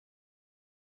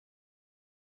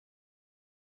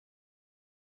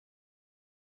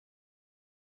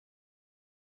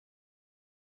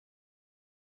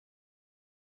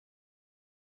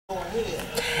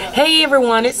Hey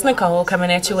everyone, it's Nicole coming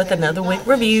at you with another wig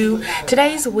review.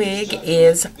 Today's wig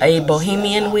is a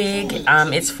Bohemian wig.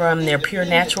 It's from their Pure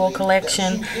Natural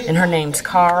collection, and her name's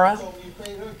Cara.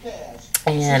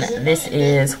 And this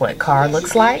is what Cara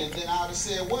looks like.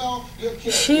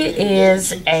 She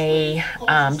is a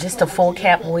just a full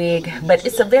cap wig, but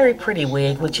it's a very pretty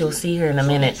wig, which you'll see here in a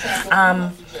minute.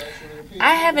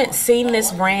 I haven't seen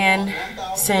this brand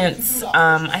since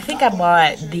I think I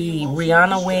bought the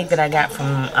Rihanna wig that I got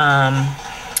from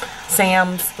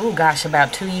Sam's, oh gosh,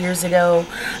 about 2 years ago.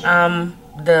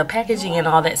 The packaging and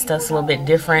all that stuff's a little bit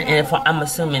different, and if I'm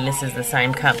assuming this is the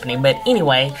same company. But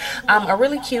anyway, a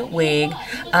really cute wig.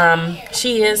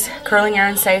 She is curling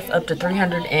iron safe up to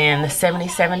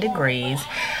 377 degrees.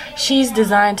 She's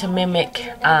designed to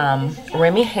mimic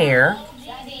Remy hair.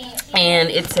 And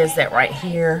it says that right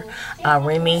here,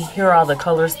 Remy. Here are all the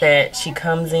colors that she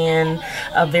comes in.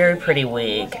 A very pretty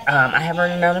wig. I have her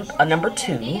in a number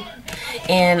 2.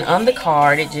 And on the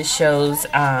card, it just shows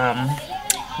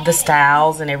the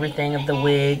styles and everything of the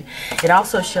wig. It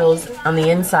also shows on the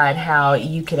inside how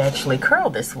you could actually curl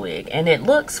this wig. And it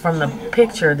looks from the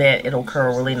picture that it'll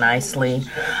curl really nicely.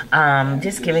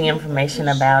 Just giving information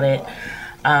about it.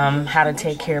 How to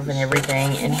take care of it and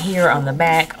everything. And here on the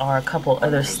back are a couple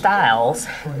other styles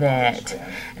that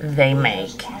they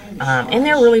make. And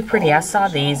they're really pretty. I saw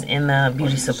these in the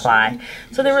beauty supply.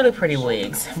 So they're really pretty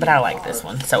wigs. But I like this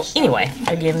one. So anyway,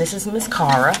 again, this is Miss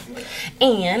Cara.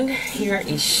 And here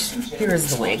is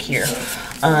the wig here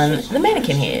on the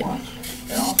mannequin head.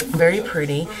 Very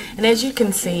pretty, and as you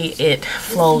can see, it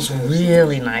flows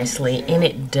really nicely, and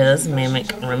it does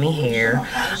mimic Remy hair.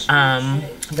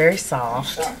 Very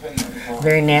soft,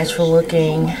 very natural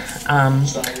looking. I'm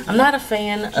not a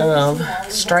fan of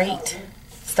straight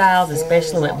styles,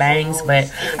 especially with bangs, but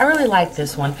I really like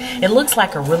this one. It looks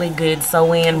like a really good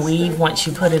sew-in weave once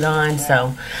you put it on,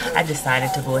 so I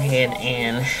decided to go ahead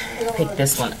and pick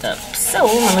this one up. So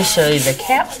let me show you the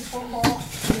cap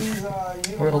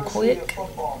real quick.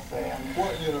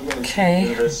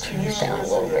 Okay, turn this down a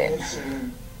little bit.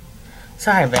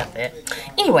 Sorry about that.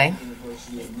 Anyway,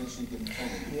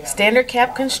 standard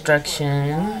cap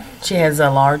construction. She has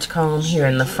a large comb here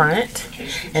in the front,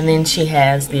 and then she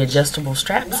has the adjustable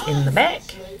straps in the back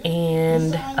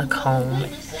and a comb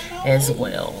as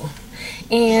well.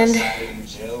 And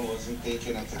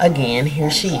again,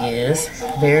 here she is,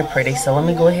 very pretty. So let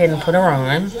me go ahead and put her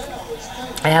on.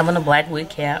 I have on a black wig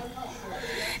cap,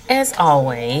 as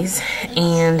always,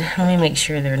 and let me make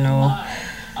sure there are no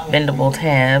bendable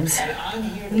tabs.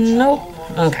 Nope.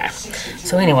 Okay.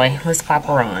 So anyway, let's pop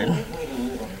her on.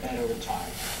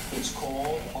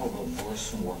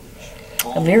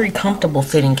 A very comfortable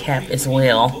fitting cap as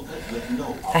well.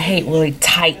 I hate really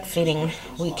tight fitting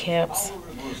wig caps,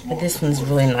 but this one's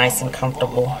really nice and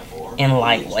comfortable and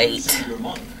lightweight.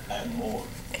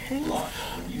 Okay.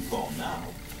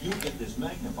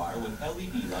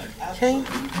 Okay,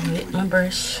 get my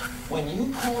brush. Gotta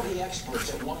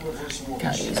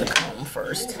use a comb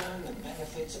first.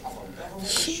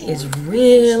 She is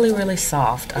really, really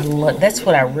soft. That's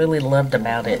what I really loved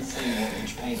about it.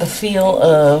 The feel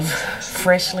of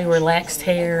freshly relaxed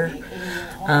hair,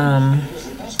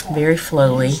 very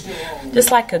flowy, just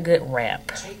like a good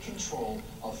wrap.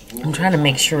 I'm trying to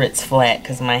make sure it's flat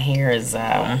because my hair is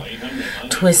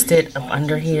twisted up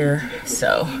under here,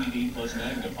 so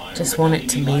just want it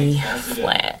to be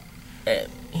flat.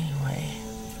 Anyway,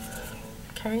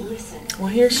 okay, well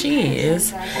here she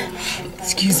is.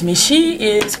 Excuse me, she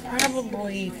is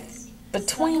probably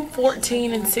between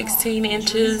 14 and 16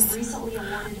 inches.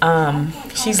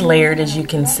 She's layered, as you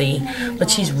can see, but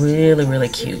she's really, really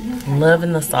cute.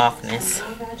 Loving the softness.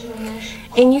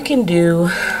 And you can do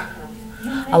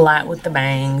a lot with the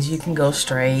bangs. You can go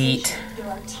straight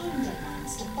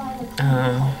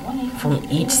from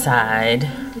each side,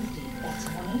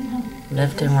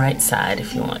 left and right side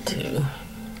if you want to.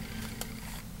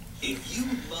 You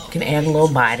can add a little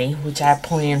body, which I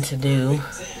plan to do.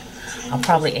 I'll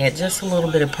probably add just a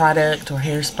little bit of product or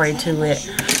hairspray to it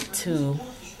to,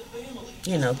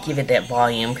 you know, give it that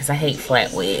volume, because I hate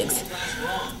flat wigs.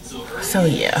 So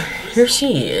yeah, here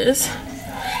she is.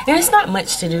 And it's not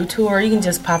much to do to her. You can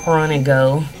just pop her on and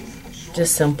go.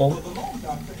 Just simple.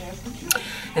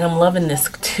 And I'm loving this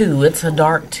too. It's a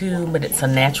dark too, but it's a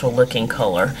natural looking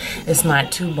color. It's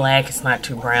not too black, it's not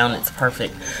too brown, it's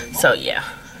perfect. So yeah,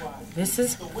 this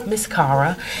is Miss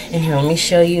Cara. And here, let me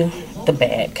show you the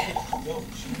back.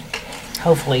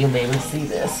 Hopefully you'll be able to see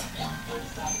this.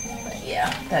 But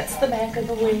yeah, that's the back of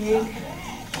the wig.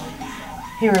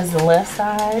 Here is the left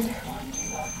side.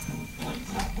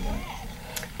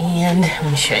 And let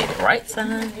me show you the right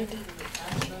side.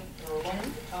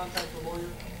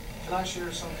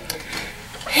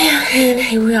 And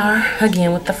here we are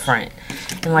again with the front.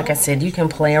 And like I said, you can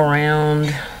play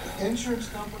around,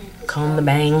 comb the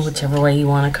bang whichever way you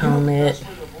want to comb it.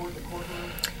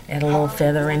 Add a little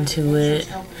feather into it.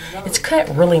 It's cut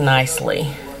really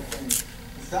nicely.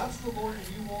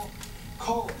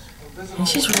 And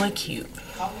she's really cute.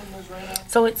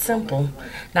 So it's simple.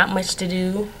 Not much to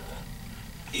do.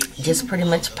 Just pretty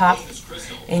much pop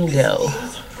and go.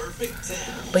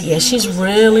 But yeah, she's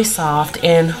really soft.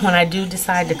 And when I do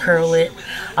decide to curl it,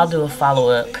 I'll do a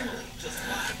follow-up.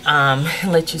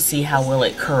 And let you see how well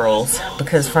it curls.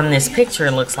 Because from this picture,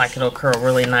 it looks like it'll curl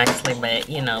really nicely. But,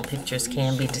 you know, pictures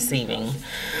can be deceiving.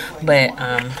 But,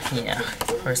 yeah.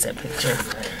 Where's that picture?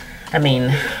 I mean,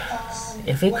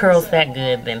 if it curls that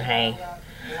good, then hey,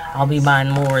 I'll be buying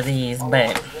more of these.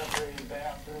 But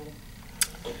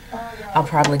I'll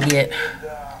probably get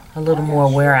a little more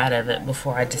wear out of it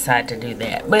before I decide to do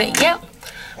that. But, yeah.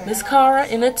 Miss Cara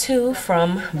in a 2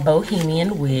 from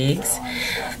Bohemian Wigs.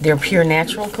 Their Pure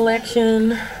Natural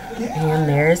collection. And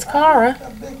there's Cara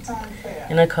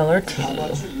in a color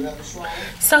 2.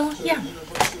 So, yeah.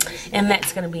 And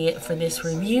that's going to be it for this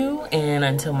review. And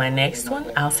until my next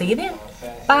one, I'll see you then.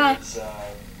 Bye.